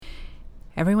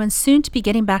Everyone's soon to be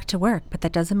getting back to work, but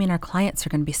that doesn't mean our clients are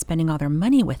going to be spending all their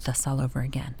money with us all over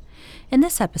again. In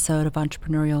this episode of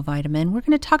Entrepreneurial Vitamin, we're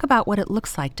going to talk about what it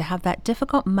looks like to have that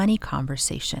difficult money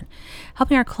conversation,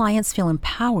 helping our clients feel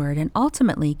empowered and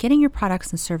ultimately getting your products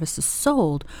and services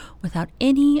sold without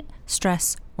any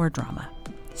stress or drama.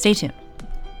 Stay tuned.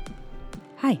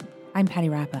 Hi, I'm Patty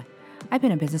Rappa. I've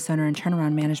been a business owner and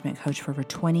turnaround management coach for over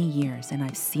 20 years, and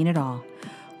I've seen it all.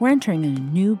 We're entering a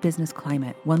new business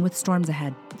climate, one with storms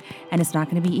ahead. And it's not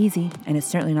going to be easy, and it's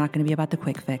certainly not going to be about the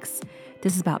quick fix.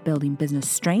 This is about building business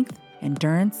strength,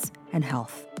 endurance, and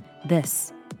health.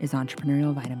 This is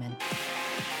Entrepreneurial Vitamin.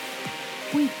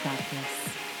 We've got this.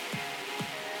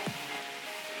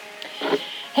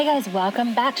 Hey guys,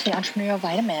 welcome back to the Entrepreneurial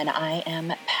Vitamin. I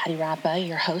am Patty Rappa,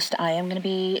 your host. I am going to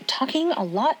be talking a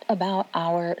lot about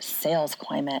our sales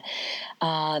climate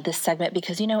this segment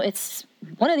because, it's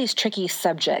one of these tricky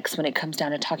subjects when it comes down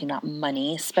to talking about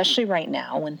money, especially right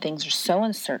now when things are so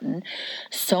uncertain.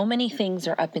 So many things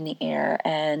are up in the air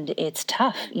and it's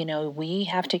tough. We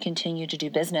have to continue to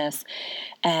do business,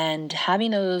 and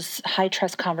having those high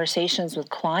trust conversations with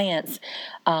clients.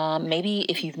 Maybe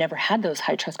if you've never had those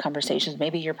high trust conversations,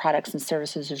 maybe your products and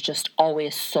services have just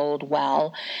always sold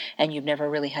well and you've never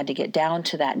really had to get down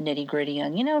to that nitty gritty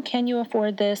on, can you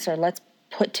afford this, or let's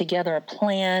put together a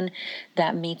plan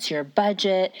that meets your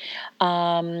budget. So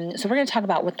we're going to talk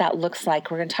about what that looks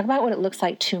like. We're going to talk about what it looks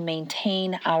like to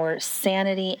maintain our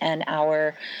sanity and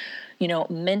our,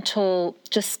 mental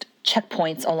just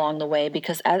checkpoints along the way.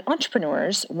 Because as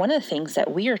entrepreneurs, one of the things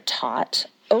that we are taught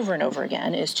over and over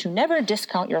again is to never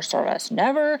discount your service,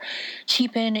 never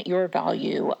cheapen your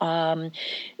value.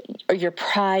 Or your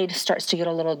pride starts to get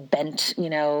a little bent, a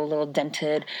little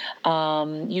dented.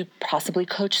 You possibly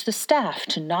coach the staff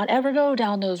to not ever go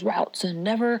down those routes and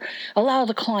never allow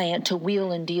the client to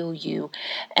wheel and deal you.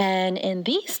 And in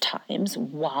these times,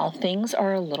 while things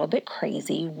are a little bit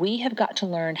crazy, we have got to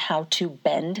learn how to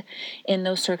bend in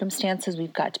those circumstances.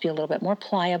 We've got to be a little bit more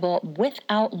pliable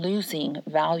without losing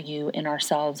value in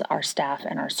ourselves, our staff,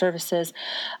 and our services,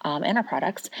 and our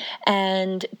products,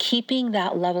 and keeping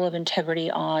that level of integrity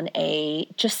on a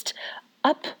just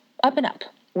up and up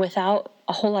without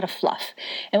a whole lot of fluff.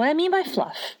 And what I mean by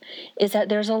fluff is that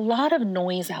there's a lot of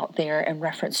noise out there in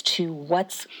reference to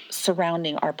what's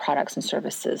surrounding our products and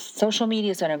services. Social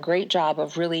media has done a great job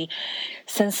of really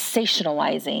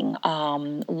sensationalizing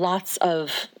lots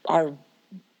of our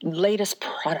latest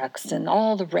products and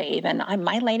all the rave and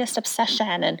my latest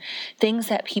obsession and things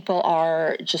that people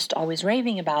are just always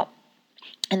raving about.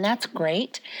 And that's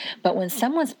great. But when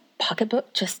someone's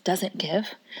pocketbook just doesn't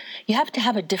give, you have to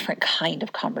have a different kind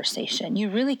of conversation. You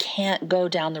really can't go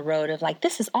down the road of like,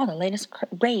 this is all the latest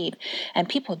rave and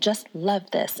people just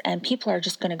love this and people are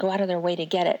just going to go out of their way to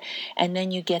get it. And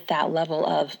then you get that level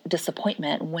of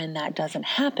disappointment when that doesn't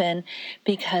happen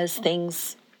because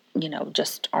things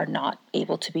just are not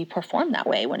able to be performed that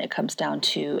way when it comes down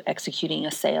to executing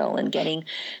a sale and getting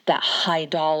that high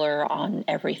dollar on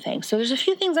everything. So there's a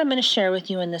few things I'm going to share with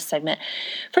you in this segment.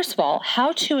 First of all,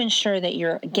 how to ensure that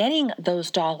you're getting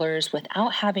those dollars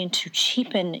without having to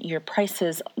cheapen your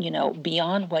prices,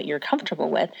 beyond what you're comfortable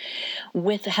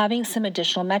with having some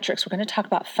additional metrics. We're going to talk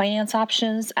about finance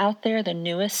options out there. The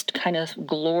newest kind of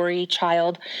glory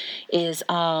child is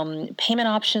payment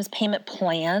options, payment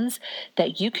plans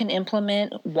that you can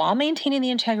implement while maintaining the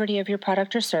integrity of your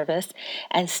product or service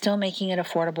and still making it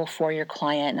affordable for your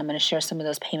client. And I'm going to share some of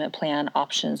those payment plan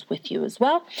options with you as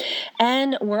well.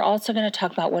 And we're also going to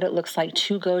talk about what it looks like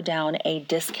to go down a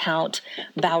discount,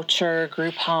 voucher,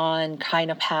 Groupon kind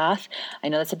of path. I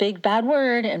know that's a big bad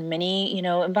word in many,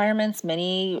 environments,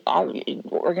 many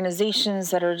organizations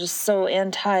that are just so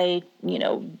anti,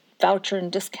 voucher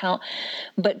and discount.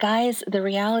 But guys, the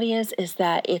reality is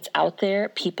that it's out there.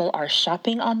 People are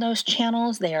shopping on those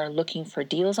channels. They are looking for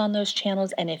deals on those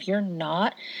channels. And if you're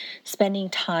not spending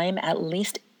time at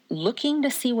least looking to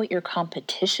see what your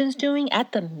competition's doing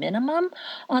at the minimum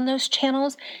on those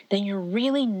channels, then you're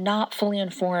really not fully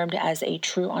informed as a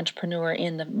true entrepreneur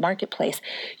in the marketplace.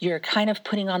 You're kind of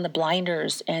putting on the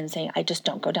blinders and saying, I just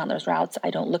don't go down those routes.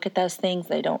 I don't look at those things.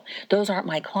 Those aren't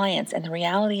my clients. And the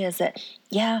reality is that,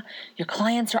 yeah, your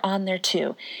clients are on there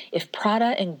too. If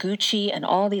Prada and Gucci and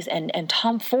all these and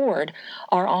Tom Ford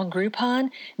are on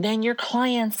Groupon, then your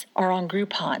clients are on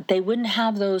Groupon. They wouldn't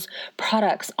have those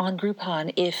products on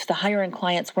Groupon if the higher end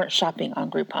clients weren't shopping on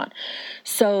Groupon.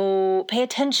 So pay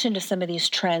attention to some of these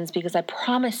trends because I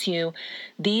promise you,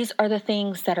 these are the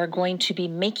things that are going to be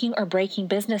making or breaking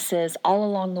businesses all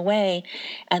along the way.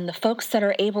 And the folks that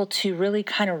are able to really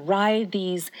kind of ride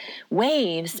these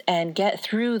waves and get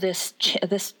through this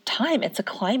this time, it's a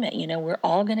climate. We're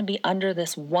all going to be under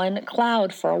this one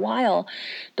cloud for a while.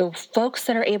 The folks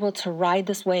that are able to ride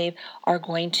this wave are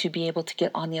going to be able to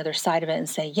get on the other side of it and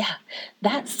say, yeah,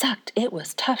 that sucked. It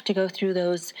was tough to go through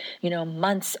those,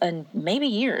 months and maybe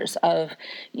years of,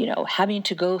 having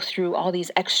to go through all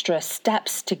these extra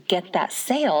steps to get that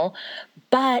sale.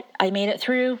 But I made it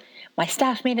through. My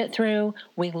staff made it through.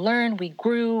 We learned, we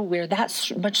grew. We're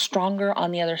that much stronger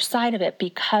on the other side of it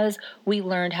because we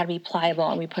learned how to be pliable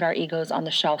and we put our egos on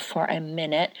the shelf for a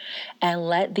minute and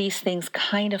let these things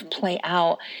kind of play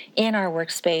out in our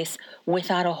workspace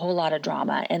without a whole lot of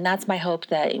drama. And that's my hope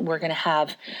that we're going to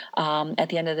have at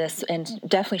the end of this, and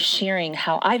definitely sharing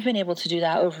how I've been able to do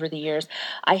that over the years.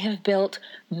 I have built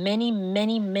many,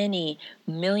 many, many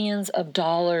millions of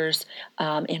dollars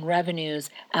in revenues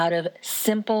out of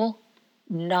simple,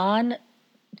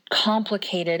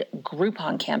 non-complicated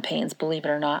Groupon campaigns, believe it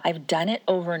or not. I've done it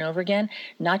over and over again,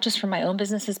 not just for my own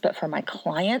businesses, but for my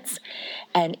clients.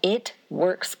 And it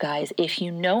works, guys. If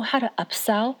you know how to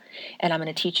upsell, and I'm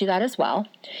going to teach you that as well,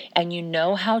 and you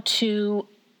know how to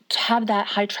have that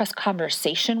high trust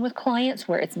conversation with clients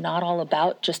where it's not all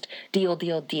about just deal,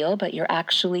 but you're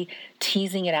actually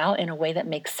teasing it out in a way that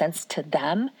makes sense to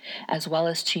them as well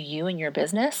as to you and your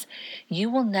business, you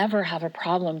will never have a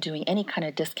problem doing any kind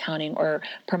of discounting or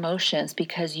promotions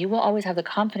because you will always have the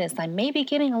confidence I may be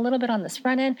getting a little bit on this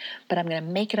front end, but I'm going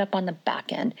to make it up on the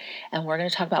back end. And we're going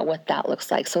to talk about what that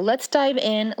looks like. So let's dive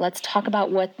in. Let's talk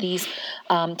about what these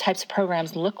types of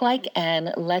programs look like.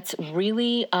 And let's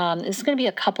really, this is going to be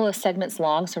a couple of segments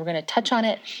long. So we're going to touch on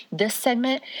it this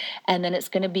segment, and then it's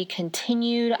going to be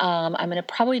continued. I'm going to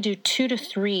probably do 2 to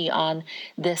 3 on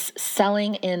this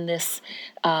selling in this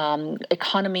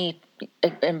economy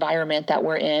environment that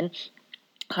we're in.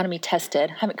 Economy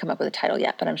tested. I haven't come up with a title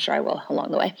yet, but I'm sure I will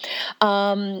along the way.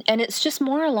 And it's just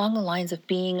more along the lines of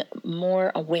being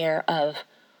more aware of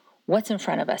what's in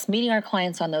front of us, meeting our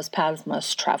clients on those paths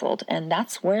most traveled. And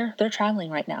that's where they're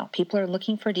traveling right now. People are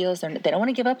looking for deals. They don't want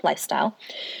to give up lifestyle.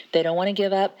 They don't want to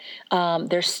give up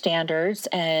their standards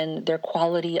and their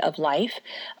quality of life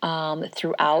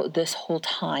throughout this whole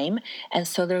time. And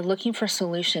so they're looking for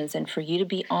solutions. And for you to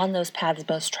be on those paths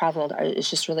most traveled is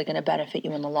just really going to benefit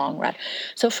you in the long run.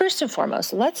 So first and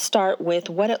foremost, let's start with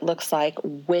what it looks like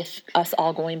with us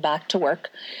all going back to work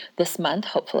this month,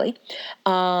 hopefully.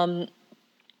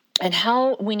 And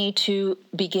how we need to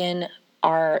begin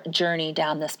our journey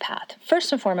down this path.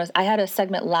 First and foremost, I had a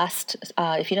segment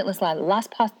if you didn't listen to the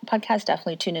last podcast,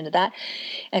 definitely tune into that.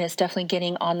 And it's definitely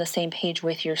getting on the same page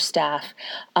with your staff.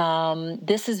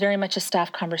 This is very much a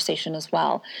staff conversation as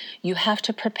well. You have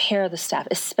to prepare the staff,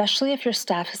 especially if your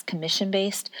staff is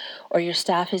commission-based or your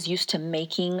staff is used to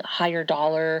making higher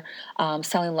dollar,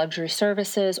 selling luxury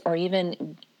services, or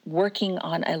even working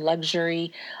on a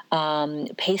luxury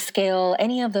pay scale,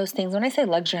 any of those things. When I say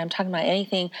luxury, I'm talking about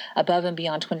anything above and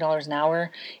beyond $20 an hour.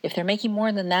 If they're making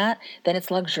more than that, then it's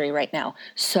luxury right now.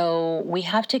 So we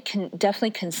have to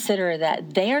definitely consider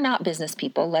that they are not business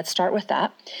people. Let's start with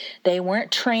that. They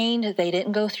weren't trained. They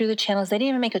didn't go through the channels. They didn't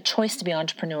even make a choice to be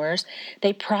entrepreneurs.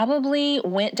 They probably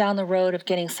went down the road of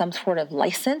getting some sort of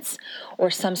license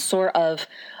or some sort of,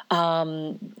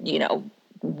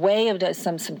 way of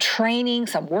some training,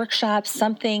 some workshops,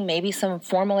 something, maybe some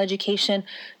formal education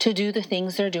to do the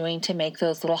things they're doing to make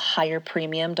those little higher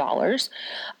premium dollars.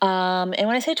 And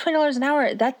when I say $20 an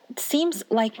hour, that seems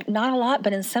like not a lot,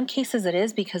 but in some cases it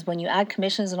is, because when you add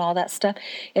commissions and all that stuff,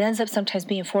 it ends up sometimes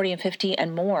being 40 and 50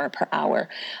 and more per hour.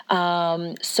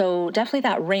 So definitely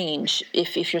that range.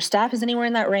 If your staff is anywhere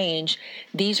in that range,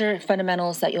 these are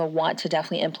fundamentals that you'll want to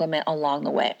definitely implement along the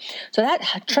way. So that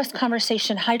high trust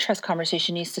conversation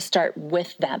needs to start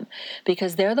with them,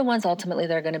 because they're the ones ultimately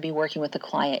that are going to be working with the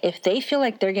client. If they feel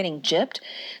like they're getting gypped,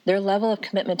 their level of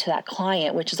commitment to that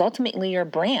client, which is ultimately your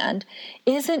brand,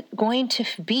 isn't going to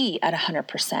be at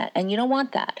 100%. And you don't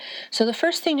want that. So the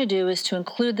first thing to do is to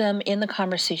include them in the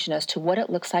conversation as to what it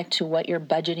looks like, to what your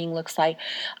budgeting looks like.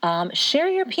 Share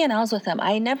your P&Ls with them.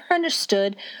 I never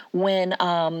understood when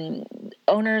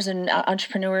owners and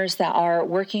entrepreneurs that are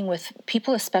working with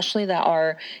people, especially that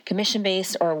are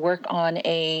commission-based or work on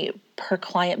a per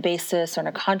client basis or on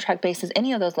a contract basis,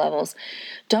 any of those levels,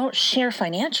 don't share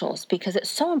financials, because it's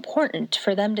so important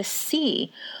for them to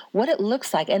see what it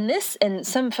looks like. And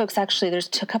some folks actually, there's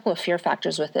a couple of fear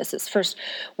factors with this. It's first,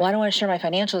 well, I don't want to share my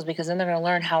financials because then they're going to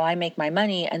learn how I make my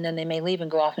money, and then they may leave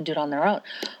and go off and do it on their own.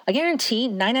 I guarantee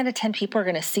 9 out of 10 people are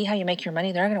going to see how you make your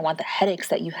money. They're going to want the headaches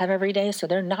that you have every day, so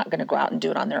they're not going to go out and do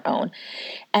it on their own.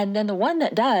 And then the one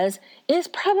that does is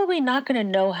probably not going to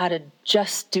know how to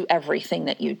just do everything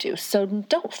that you do. So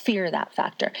don't fear that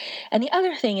factor. And the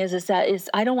other thing is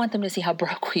I don't want them to see how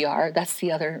broke we are. That's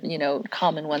the other,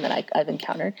 common one that I've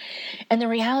encountered. And the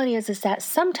reality is that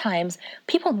sometimes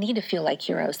people need to feel like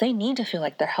heroes. They need to feel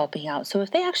like they're helping out. So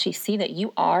if they actually see that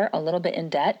you are a little bit in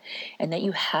debt and that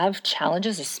you have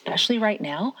challenges, especially right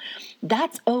now,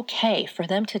 that's okay for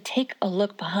them to take a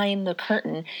look behind the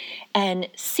curtain and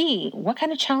see what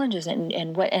kind of challenges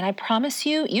and what. And I promise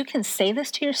you, you can say this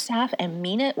to your staff and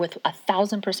mean it with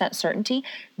 1,000% certainty.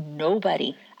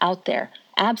 Nobody out there,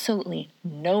 absolutely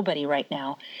nobody right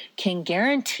now, can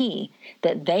guarantee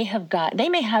that they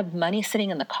may have money sitting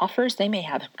in the coffers, they may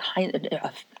have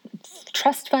a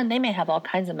trust fund, they may have all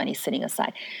kinds of money sitting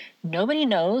aside. Nobody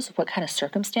knows what kind of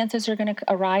circumstances are going to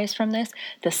arise from this.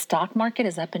 The stock market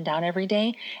is up and down every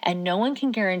day, and no one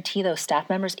can guarantee those staff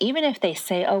members, even if they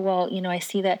say, oh, well, I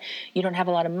see that you don't have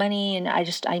a lot of money, and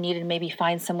I need to maybe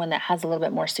find someone that has a little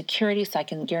bit more security so I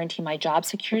can guarantee my job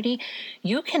security.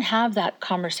 You can have that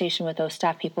conversation with those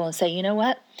staff people and say, you know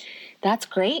what, that's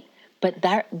great, but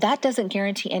that doesn't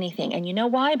guarantee anything. And you know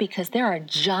why? Because there are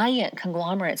giant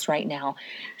conglomerates right now,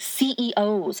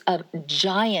 CEOs of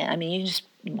giant, you just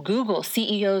Google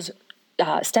CEOs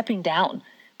stepping down.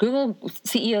 Google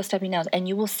CEO stepping down, and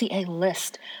you will see a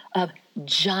list of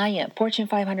giant Fortune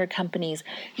 500 companies,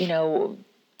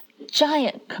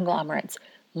 giant conglomerates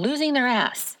losing their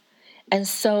ass. And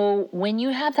so when you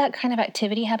have that kind of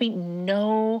activity happening,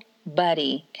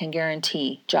 nobody can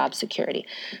guarantee job security.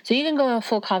 So you can go in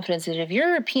full confidence that if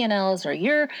your P&Ls or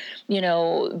your,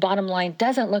 bottom line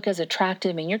doesn't look as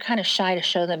attractive and you're kind of shy to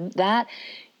show them that,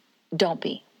 don't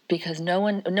be. Because no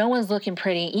one's looking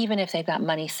pretty, even if they've got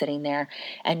money sitting there.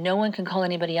 And no one can call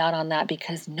anybody out on that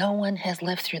because no one has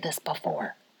lived through this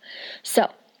before. So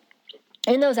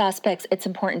in those aspects, it's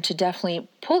important to definitely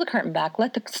pull the curtain back,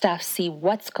 let the staff see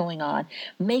what's going on,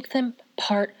 make them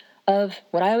part of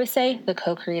what I always say, the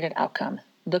co-created outcome,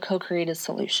 the co-created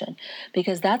solution,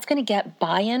 because that's going to get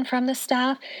buy-in from the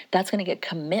staff. That's going to get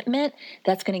commitment.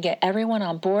 That's going to get everyone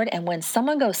on board. And when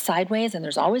someone goes sideways, and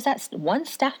there's always that one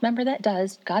staff member that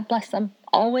does, God bless them,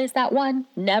 always that one,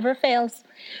 never fails.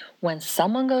 When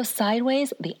someone goes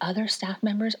sideways, the other staff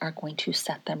members are going to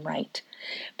set them right,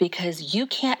 because you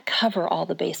can't cover all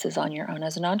the bases on your own.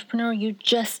 As an entrepreneur, you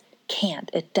just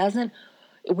can't.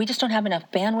 We just don't have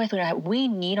enough bandwidth. We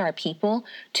need our people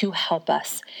to help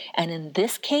us. And in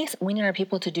this case, we need our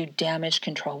people to do damage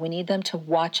control. We need them to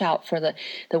watch out for the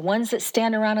ones that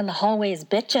stand around in the hallways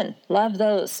bitching. Love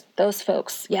those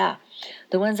folks. Yeah.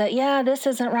 The ones that, this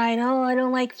isn't right. Oh, I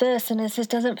don't like this. And it just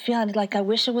doesn't feel like I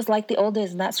wish it was like the old days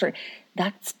and that sort.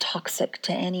 That's toxic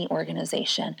to any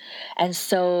organization. And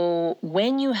so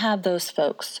when you have those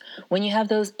folks, when you have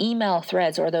those email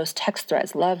threads or those text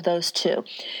threads, love those too,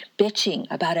 bitching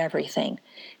about everything,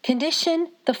 condition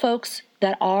the folks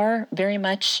that are very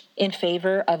much in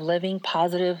favor of living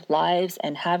positive lives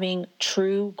and having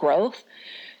true growth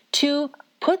to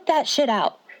put that shit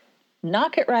out,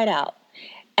 knock it right out.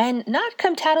 And not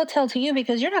come tattletale to you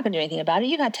because you're not going to do anything about it.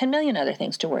 You got 10 million other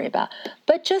things to worry about.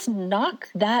 But just knock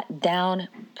that down,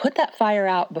 put that fire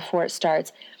out before it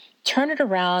starts, turn it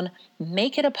around,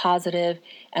 make it a positive,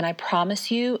 and I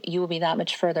promise you, you will be that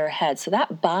much further ahead. So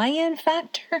that buy-in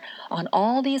factor on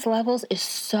all these levels is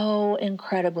so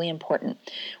incredibly important.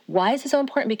 Why is it so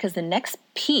important? Because the next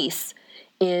piece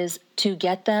is to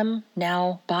get them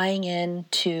now buying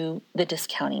into the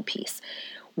discounting piece.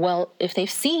 Well, if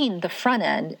they've seen the front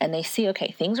end and they see,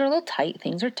 okay, things are a little tight,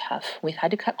 things are tough, we've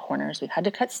had to cut corners, we've had to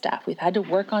cut staff, we've had to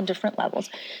work on different levels.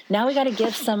 Now we got to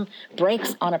give some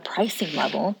breaks on a pricing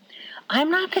level. I'm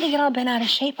not going to get all bent out of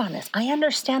shape on this. I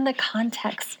understand the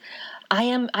context.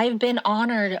 I've been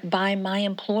honored by my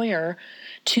employer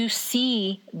to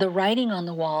see the writing on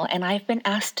the wall, and I've been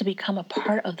asked to become a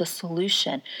part of the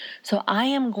solution. So I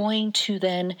am going to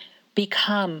then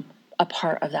become a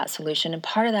part of that solution. And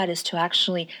part of that is to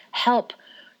actually help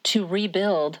to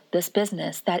rebuild this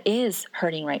business that is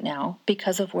hurting right now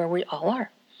because of where we all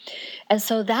are. And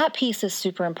so that piece is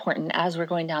super important as we're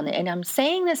going down there. And I'm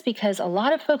saying this because a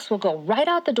lot of folks will go right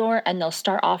out the door and they'll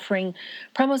start offering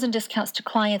promos and discounts to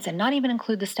clients and not even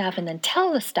include the staff and then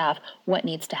tell the staff what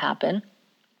needs to happen.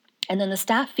 And then the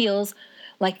staff feels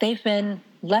like they've been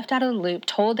left out of the loop,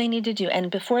 told they need to do,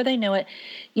 and before they know it,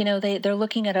 they're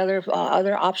looking at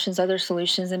other options, other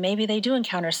solutions, and maybe they do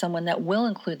encounter someone that will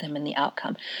include them in the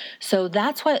outcome. So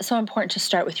that's why it's so important to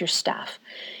start with your staff.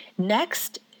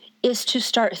 Next is to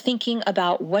start thinking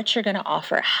about what you're going to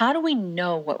offer. How do we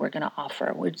know what we're going to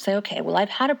offer? We'd say, okay, well, I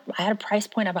had a price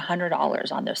point of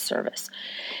 $100 on this service,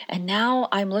 and now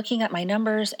I'm looking at my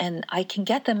numbers, and I can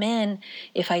get them in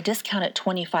if I discount it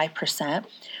 25%,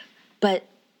 but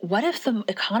what if the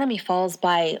economy falls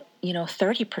by,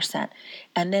 30%,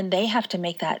 and then they have to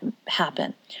make that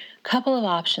happen? Couple of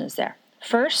options there.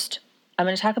 First, I'm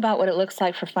going to talk about what it looks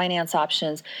like for finance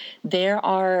options. There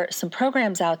are some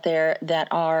programs out there that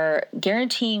are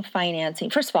guaranteeing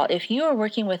financing. First of all, if you are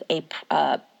working with a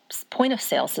point of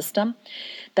sale system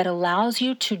that allows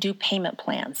you to do payment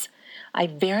plans, I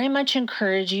very much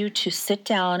encourage you to sit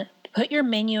down, put your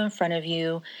menu in front of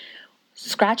you,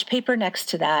 scratch paper next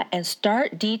to that, and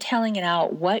start detailing it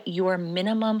out what your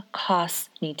minimum costs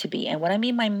need to be. And what I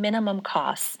mean by minimum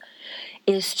costs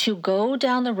is to go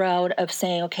down the road of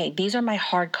saying, okay, these are my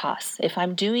hard costs. If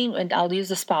I'm doing, and I'll use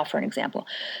the spa for an example,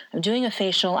 I'm doing a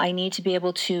facial, I need to be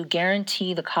able to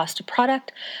guarantee the cost of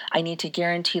product. I need to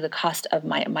guarantee the cost of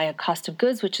my cost of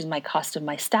goods, which is my cost of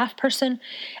my staff person.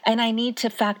 And I need to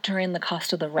factor in the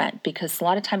cost of the rent, because a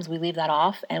lot of times we leave that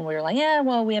off and we're like, yeah,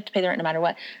 well, we have to pay the rent no matter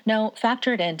what. No,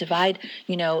 factor it in, divide,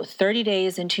 30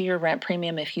 days into your rent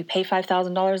premium. If you pay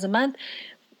 $5,000 a month,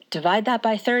 divide that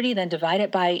by 30, then divide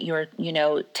it by your,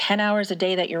 10 hours a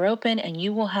day that you're open, and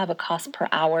you will have a cost per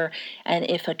hour. And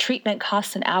if a treatment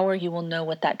costs an hour, you will know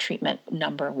what that treatment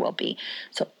number will be.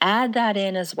 So add that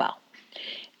in as well.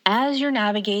 As you're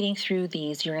navigating through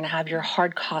these, you're going to have your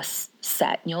hard costs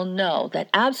set. You'll know that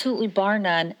absolutely bar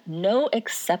none, no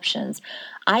exceptions,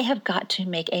 I have got to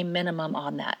make a minimum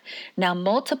on that. Now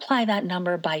multiply that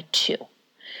number by 2.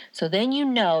 So then you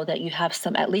know that you have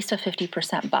at least a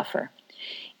 50% buffer.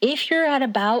 If you're at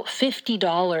about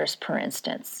 $50, per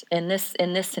instance, in this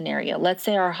scenario, let's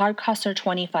say our hard costs are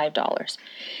 $25,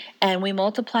 and we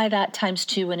multiply that times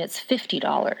 2, and it's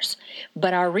 $50.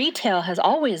 But our retail has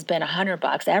always been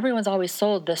 $100. Everyone's always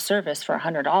sold this service for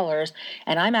 $100,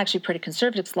 and I'm actually pretty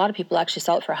conservative because a lot of people actually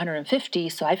sell it for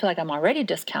 $150, so I feel like I'm already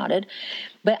discounted.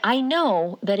 But I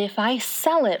know that if I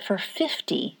sell it for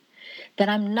 $50, then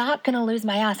I'm not going to lose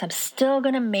my ass. I'm still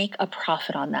going to make a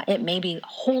profit on that. It may be a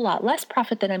whole lot less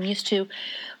profit than I'm used to,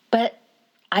 but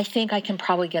I think I can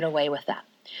probably get away with that.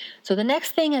 So the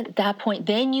next thing at that point,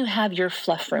 then you have your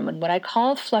fluff room. And what I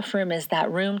call fluff room is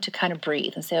that room to kind of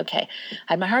breathe and say, okay,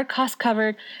 I had my hard costs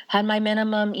covered, had my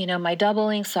minimum, my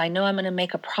doubling, so I know I'm going to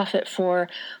make a profit for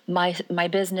my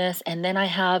business. And then I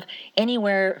have I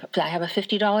have a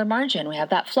 $50 margin. We have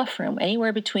that fluff room.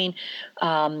 Anywhere between,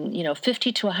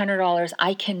 $50 to $100,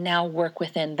 I can now work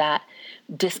within that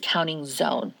discounting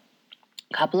zone.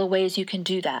 A couple of ways you can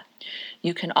do that.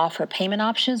 You can offer payment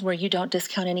options where you don't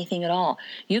discount anything at all.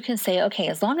 You can say, okay,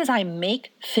 as long as I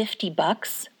make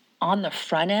 $50 on the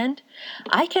front end,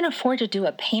 I can afford to do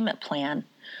a payment plan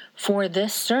for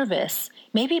this service.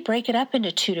 Maybe break it up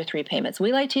into 2 to 3 payments.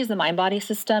 We like to use the MindBody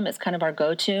system. It's kind of our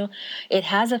go-to. It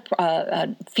has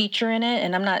a feature in it,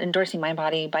 and I'm not endorsing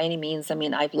MindBody by any means. I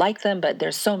mean, I like them, but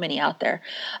there's so many out there.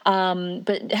 But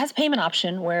it has a payment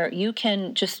option where you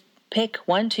can just pick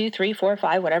 1, 2, 3, 4,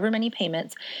 5, whatever many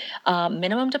payments,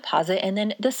 minimum deposit, and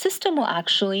then the system will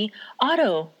actually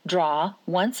auto draw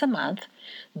once a month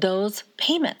those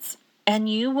payments. And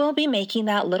you will be making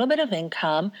that little bit of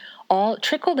income all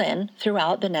trickled in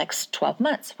throughout the next 12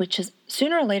 months, which is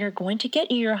sooner or later going to get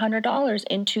you your $100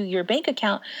 into your bank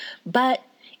account, but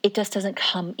it just doesn't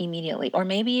come immediately. Or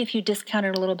maybe if you discount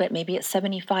it a little bit, maybe it's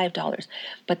 $75.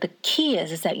 But the key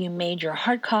is that you made your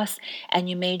hard costs and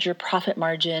you made your profit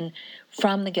margin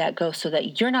from the get-go so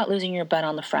that you're not losing your butt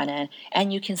on the front end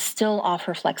and you can still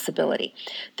offer flexibility.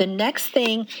 The next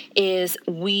thing is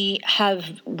we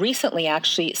have recently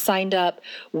actually signed up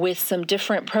with some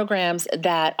different programs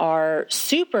that are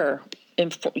super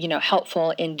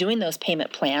helpful in doing those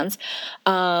payment plans.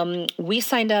 We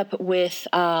signed up with,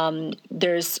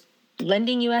 there's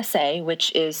Lending USA,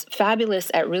 which is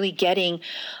fabulous at really getting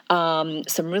some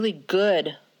really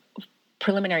good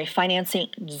preliminary financing,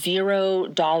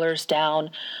 $0 down.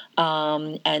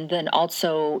 And then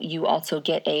you also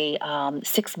get a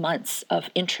 6 months of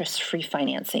interest-free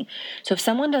financing. So if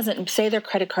someone doesn't, say their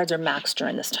credit cards are maxed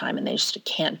during this time and they just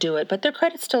can't do it, but their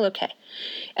credit's still okay,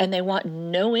 and they want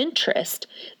no interest,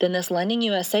 then this Lending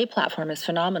USA platform is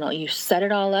phenomenal. You set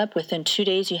it all up. Within 2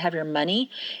 days, you have your money,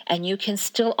 and you can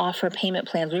still offer payment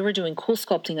plans. We were doing cool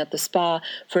sculpting at the spa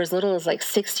for as little as like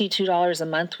 $62 a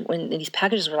month when these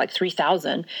packages were like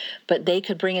 $3,000, but they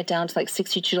could bring it down to like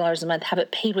 $62 a month, have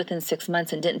it paid within 6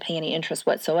 months, and didn't pay any interest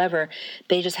whatsoever.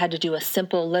 They just had to do a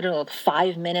simple, literal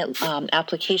 5-minute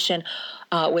application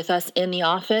with us in the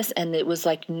office, and it was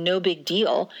like no big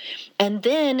deal. And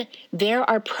then there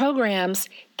are programs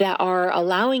that are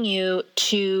allowing you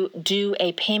to do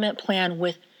a payment plan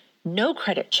with no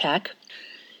credit check.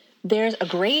 There's a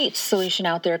great solution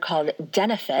out there called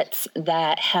Denefits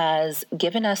that has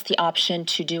given us the option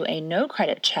to do a no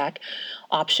credit check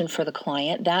option for the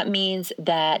client. That means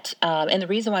that, and the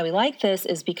reason why we like this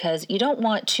is because you don't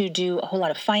want to do a whole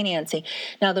lot of financing.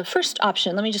 Now, the first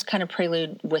option, let me just kind of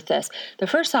prelude with this. The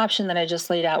first option that I just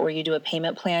laid out, where you do a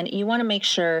payment plan, you want to make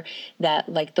sure that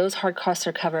like those hard costs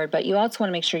are covered, but you also want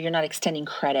to make sure you're not extending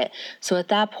credit. So at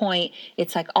that point,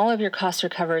 it's like all of your costs are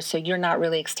covered, so you're not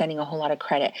really extending a whole lot of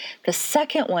credit. The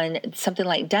second one, something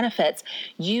like Benefits,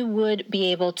 you would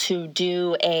be able to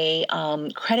do a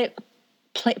credit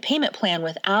payment plan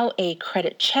without a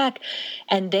credit check,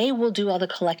 and they will do all the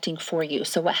collecting for you.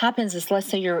 So what happens is, let's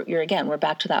say you're again, we're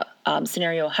back to that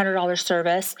scenario, $100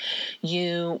 service.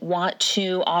 You want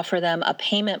to offer them a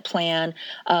payment plan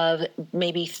of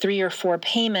maybe 3 or 4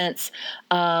 payments,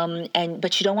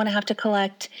 but you don't want to have to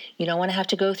collect. You don't want to have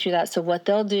to go through that. So what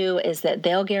they'll do is that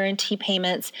they'll guarantee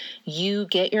payments. You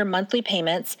get your monthly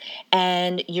payments,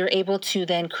 and you're able to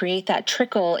then create that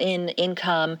trickle in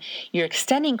income. You're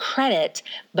extending credit,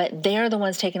 but they're the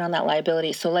ones taking on that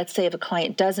liability. So let's say if a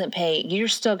client doesn't pay, you're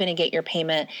still going to get your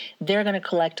payment. They're going to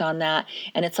collect on that,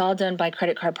 and it's all done by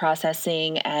credit card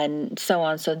processing and so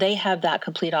on. So they have that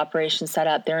complete operation set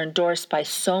up. They're endorsed by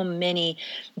so many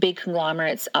big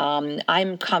conglomerates.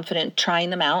 I'm confident trying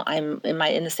them out. I'm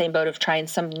in the same boat of trying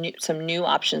some new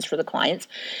options for the clients.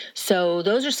 So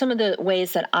those are some of the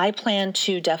ways that I plan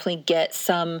to definitely get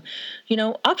some,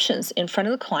 options in front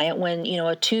of the client when, a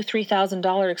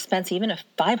 $2,000-$3,000 expense, even a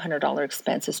 $500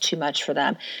 expense is too much for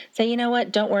them. Say, you know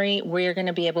what, don't worry, we're going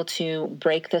to be able to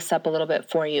break this up a little bit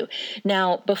for you.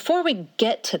 Now, before we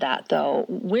get to that, though,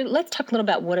 let's talk a little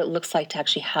about what it looks like to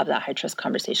actually have that high trust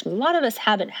conversation. A lot of us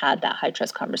haven't had that high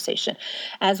trust conversation.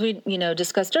 As we,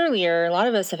 discussed earlier, a lot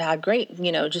of us have had great,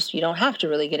 just you don't have to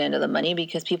really get into the money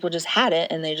because people just had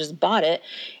it and they just bought it,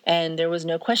 and there was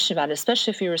no question about it,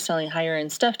 especially if you were selling higher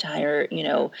end stuff to higher,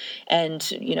 and,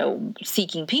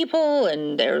 seeking people,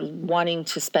 and they're wanting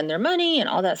to spend their money and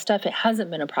all that stuff. It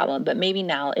hasn't been a problem, but maybe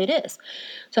now it is.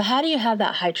 So how do you have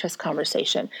that high trust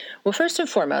conversation? Well, first and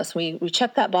foremost, we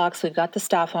check that box. We've got the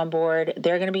staff on board.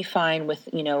 They're going to be fine with,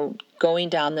 going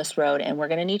down this road, and we're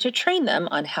going to need to train them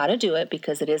on how to do it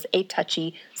because it is a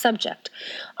touchy subject.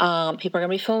 People are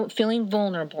going to be feeling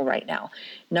vulnerable right now.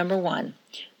 Number one.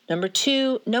 Number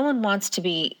two, no one wants to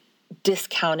be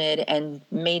discounted and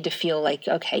made to feel like,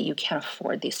 okay, you can't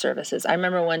afford these services. I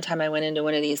remember one time I went into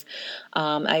one of these,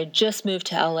 I just moved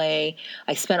to LA.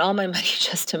 I spent all my money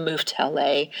just to move to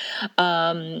LA.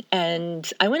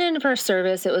 And I went in for a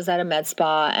service. It was at a med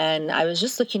spa, and I was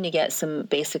just looking to get some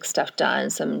basic stuff done,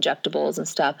 some injectables and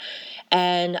stuff.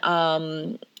 And,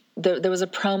 there was a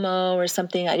promo or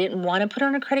something. I didn't want to put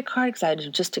on a credit card because I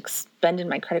had just expended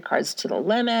my credit cards to the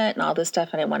limit and all this stuff,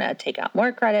 and I want to take out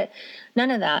more credit. None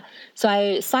of that. So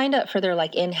I signed up for their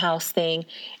in-house thing,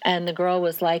 and the girl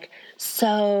was like,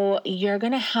 so you're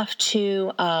going to have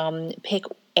to pick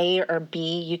A or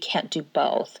B. You can't do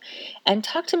both. And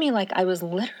talk to me like I was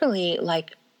literally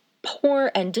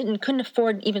poor and couldn't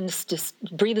afford even to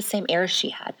breathe the same air she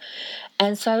had.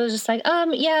 And so I was just like,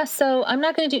 yeah, so I'm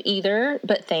not going to do either,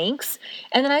 but thanks.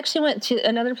 And then I actually went to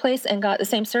another place and got the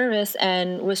same service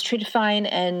and was treated fine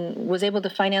and was able to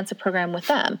finance a program with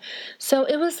them. So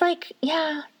it was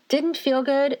didn't feel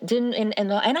good,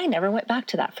 and I never went back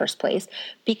to that first place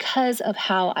because of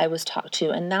how I was talked to.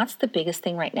 And that's the biggest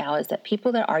thing right now, is that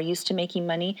people that are used to making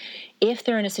money, if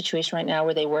they're in a situation right now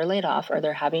where they were laid off or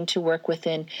they're having to work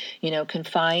within,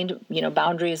 confined,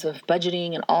 boundaries of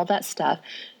budgeting and all that stuff,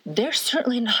 they're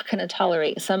certainly not going to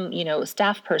tolerate some,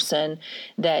 staff person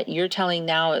that you're telling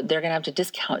now they're going to have to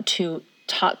discount to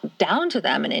talk down to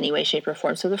them in any way, shape, or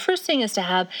form. So the first thing is to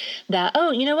have that,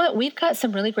 you know what, we've got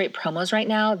some really great promos right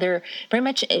now. They're very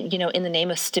much, in the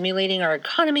name of stimulating our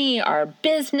economy, our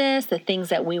business, the things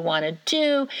that we want to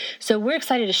do. So we're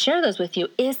excited to share those with you.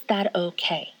 Is that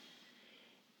okay?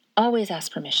 Always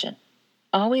ask permission.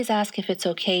 Always ask if it's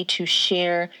okay to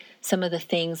share some of the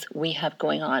things we have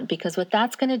going on, because what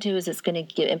that's going to do is it's going to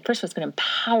give, and first of all, it's going to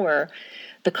empower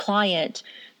the client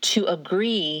to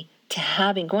agree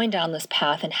to going down this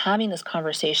path and having this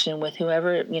conversation with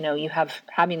whoever, you have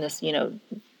having this,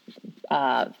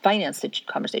 finance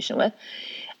conversation with.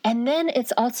 And then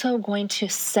it's also going to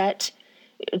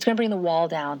bring the wall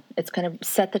down. It's going to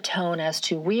set the tone as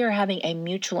to, we are having a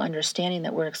mutual understanding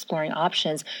that we're exploring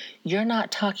options. You're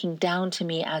not talking down to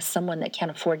me as someone that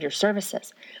can't afford your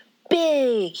services.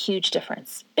 Big, huge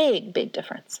difference. Big, big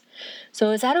difference.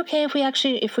 So is that okay if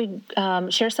we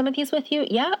share some of these with you?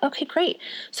 Yeah? Okay, great.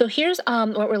 So here's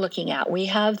what we're looking at. We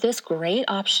have this great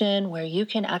option where you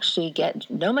can actually get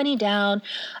no money down.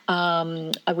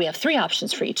 We have 3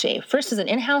 options for each day. First is an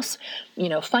in-house,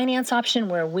 finance option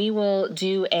where we will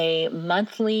do a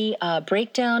monthly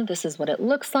breakdown. This is what it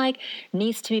looks like.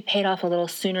 Needs to be paid off a little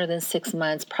sooner than 6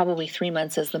 months. Probably 3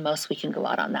 months is the most we can go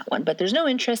out on that one. But there's no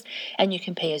interest, and you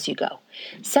can pay as you go.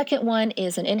 Second one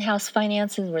is an in-house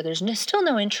financing where there's still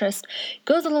no interest.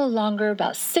 Goes a little longer,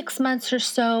 about 6 months or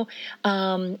so,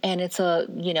 and it's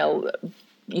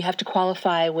you have to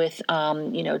qualify with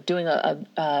doing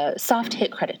a soft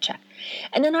hit credit check.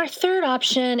 And then our third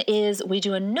option is we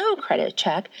do a no credit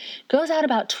check, goes out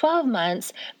about 12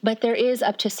 months, but there is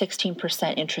up to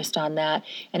 16% interest on that,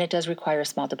 and it does require a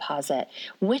small deposit.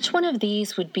 Which one of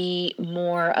these would be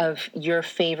more of your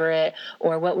favorite,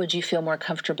 or what would you feel more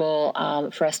comfortable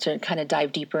for us to kind of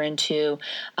dive deeper into?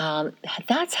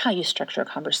 That's how you structure a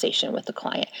conversation with the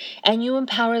client, and you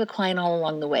empower the client all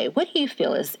along the way. What do you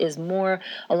feel is more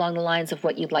along the lines of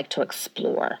what you'd like to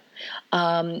explore?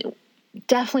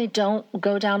 Definitely don't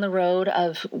go down the road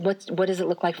of what does it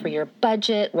look like for your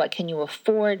budget? What can you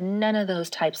afford? None of those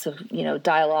types of,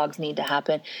 dialogues need to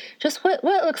happen. Just what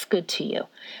looks good to you?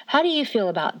 How do you feel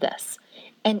about this?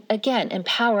 And again,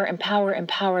 empower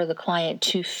the client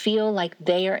to feel like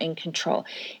they are in control.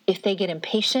 If they get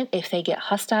impatient, if they get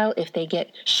hostile, if they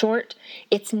get short,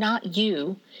 it's not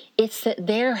you. It's that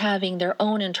they're having their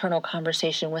own internal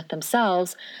conversation with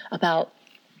themselves about,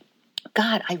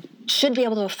 God, I should be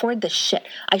able to afford this shit.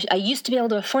 I used to be able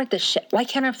to afford this shit. Why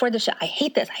can't I afford this shit? I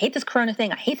hate this. I hate this Corona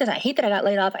thing. I hate this. I hate that I got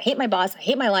laid off. I hate my boss. I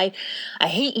hate my life. I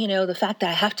hate, the fact that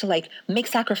I have to make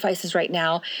sacrifices right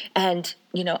now. And,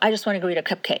 I just want to go eat a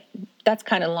cupcake. That's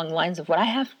kind of along the lines of what I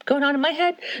have going on in my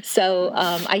head. So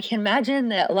I can imagine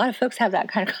that a lot of folks have that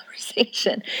kind of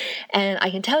conversation. And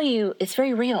I can tell you it's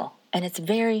very real and it's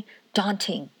very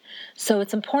daunting. So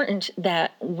it's important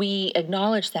that we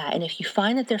acknowledge that. And if you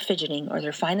find that they're fidgeting, or they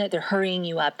find that they're hurrying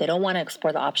you up, they don't want to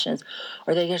explore the options,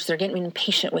 or they're getting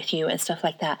impatient with you and stuff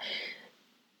like that,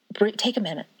 take a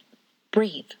minute,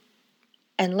 breathe,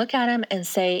 and look at them and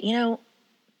say,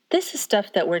 this is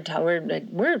stuff that we're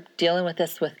dealing with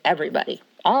this with everybody.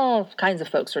 All kinds of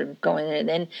folks are going in,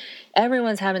 and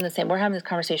everyone's having we're having this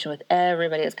conversation with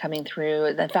everybody that's coming through.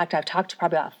 In fact, I've talked to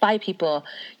probably about 5 people,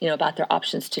 about their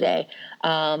options today.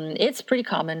 It's pretty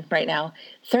common right now.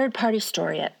 Third-party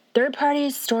story it.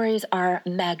 Third-party stories are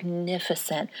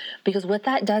magnificent because what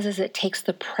that does is it takes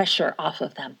the pressure off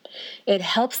of them. It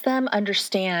helps them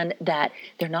understand that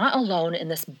they're not alone in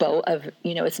this boat of,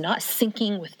 it's not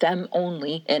sinking with them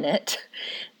only in it.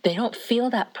 They don't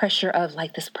feel that pressure of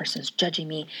this person's judging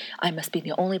me. I must be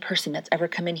the only person that's ever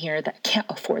come in here that can't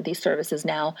afford these services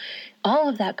now. All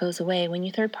of that goes away when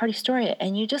you third-party story it,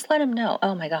 and you just let them know,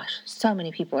 oh my gosh, so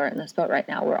many people are in this boat right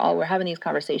now. We're having these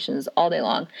conversations all day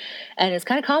long, and it's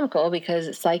kind of comical because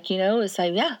it's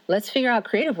yeah, let's figure out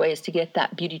creative ways to get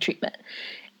that beauty treatment,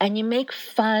 and you make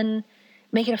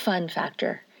it a fun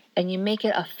factor, and you make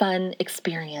it a fun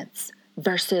experience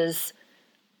versus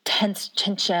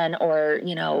tension or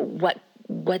what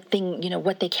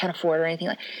they can't afford or anything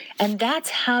and that's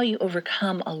how you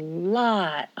overcome a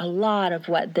lot of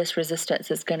what this resistance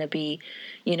is going to be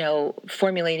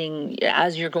formulating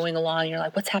as you're going along. You're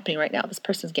like, what's happening right now? This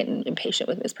person's getting impatient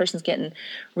with me. This person's getting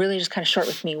really just kind of short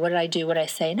with me. What did I do? What did I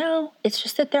say? No, it's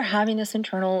just that they're having this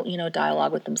internal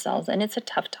dialogue with themselves, and it's a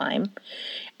tough time,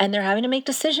 and they're having to make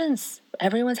decisions.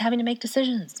 Everyone's having to make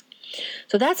decisions.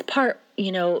 So that's part,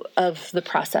 of the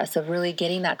process of really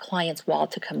getting that client's wall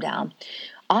to come down,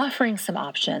 offering some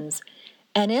options.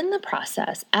 And in the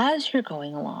process, as you're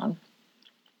going along,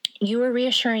 you are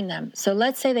reassuring them. So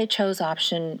let's say they chose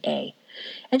option A,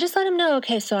 and just let them know,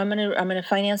 okay, so I'm gonna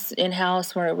finance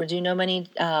in-house where we do no money,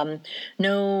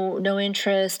 no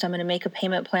interest. I'm gonna make a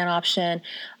payment plan option.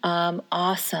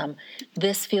 Awesome.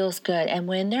 This feels good. And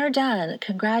when they're done,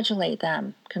 congratulate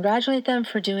them. Congratulate them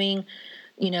for doing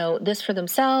this for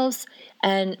themselves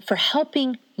and for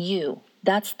helping you.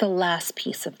 That's the last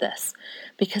piece of this.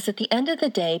 Because at the end of the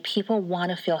day, people want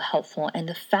to feel helpful. And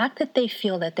the fact that they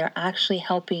feel that they're actually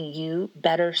helping you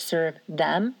better serve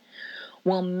them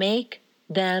will make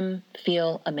them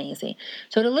feel amazing.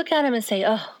 So to look at them and say,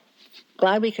 oh,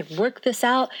 glad we could work this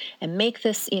out and make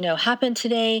this, happen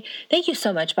today. Thank you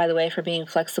so much, by the way, for being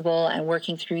flexible and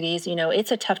working through these.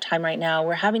 It's a tough time right now.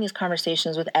 We're having these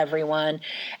conversations with everyone,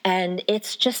 and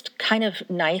it's just kind of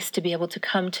nice to be able to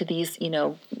come to these,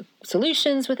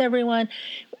 solutions with everyone.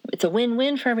 It's a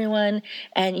win-win for everyone,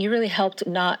 and you really helped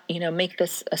not, make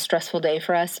this a stressful day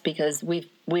for us because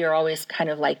we are always kind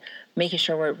of making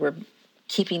sure we're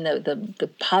keeping the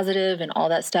positive and all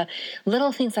that stuff,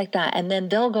 little things like that. And then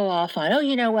they'll go off on, oh,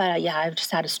 you know what? Yeah, I've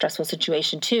just had a stressful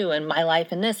situation too in my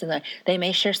life and this and that. They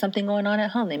may share something going on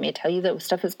at home. They may tell you that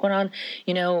stuff is going on,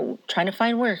 trying to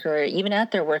find work or even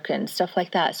at their work and stuff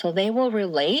like that. So they will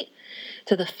relate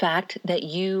to the fact that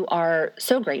you are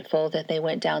so grateful that they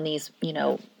went down these,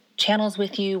 channels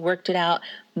with you, worked it out,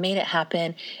 made it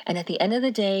happen. And at the end of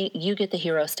the day, you get the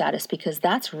hero status, because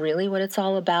that's really what it's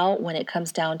all about when it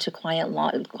comes down to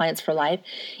clients for life,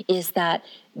 is that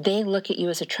they look at you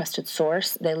as a trusted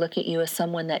source. They look at you as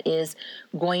someone that is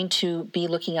going to be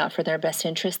looking out for their best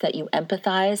interest, that you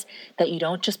empathize, that you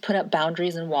don't just put up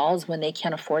boundaries and walls when they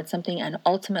can't afford something, and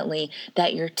ultimately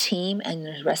that your team and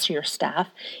the rest of your staff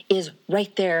is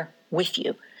right there with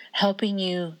you, helping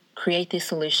you create these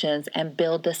solutions and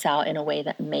build this out in a way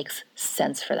that makes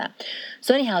sense for them.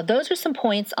 So anyhow, those are some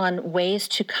points on ways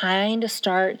to kind of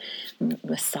start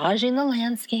massaging the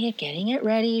landscape, getting it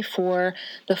ready for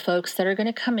the folks that are going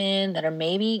to come in that are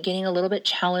maybe getting a little bit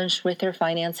challenged with their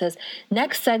finances.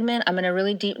 Next segment, I'm going to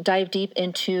really dive deep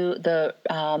into the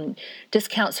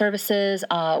discount services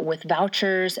with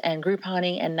vouchers and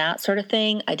Grouponing and that sort of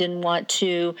thing. I didn't want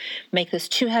to make this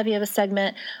too heavy of a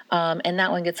segment, and that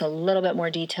one gets a little bit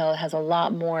more detail. It has a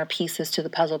lot more pieces to the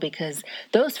puzzle, because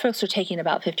those folks are taking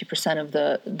about 50% of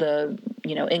the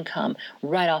income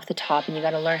right off the top, and you got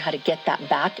to learn how to get that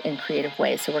back in creative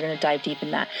ways. So we're going to dive deep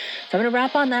in that. So I'm going to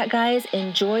wrap on that, guys.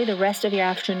 Enjoy the rest of your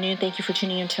afternoon. Thank you for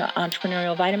tuning into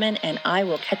Entrepreneurial Vitamin, and I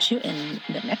will catch you in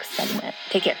the next segment.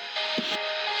 Take care.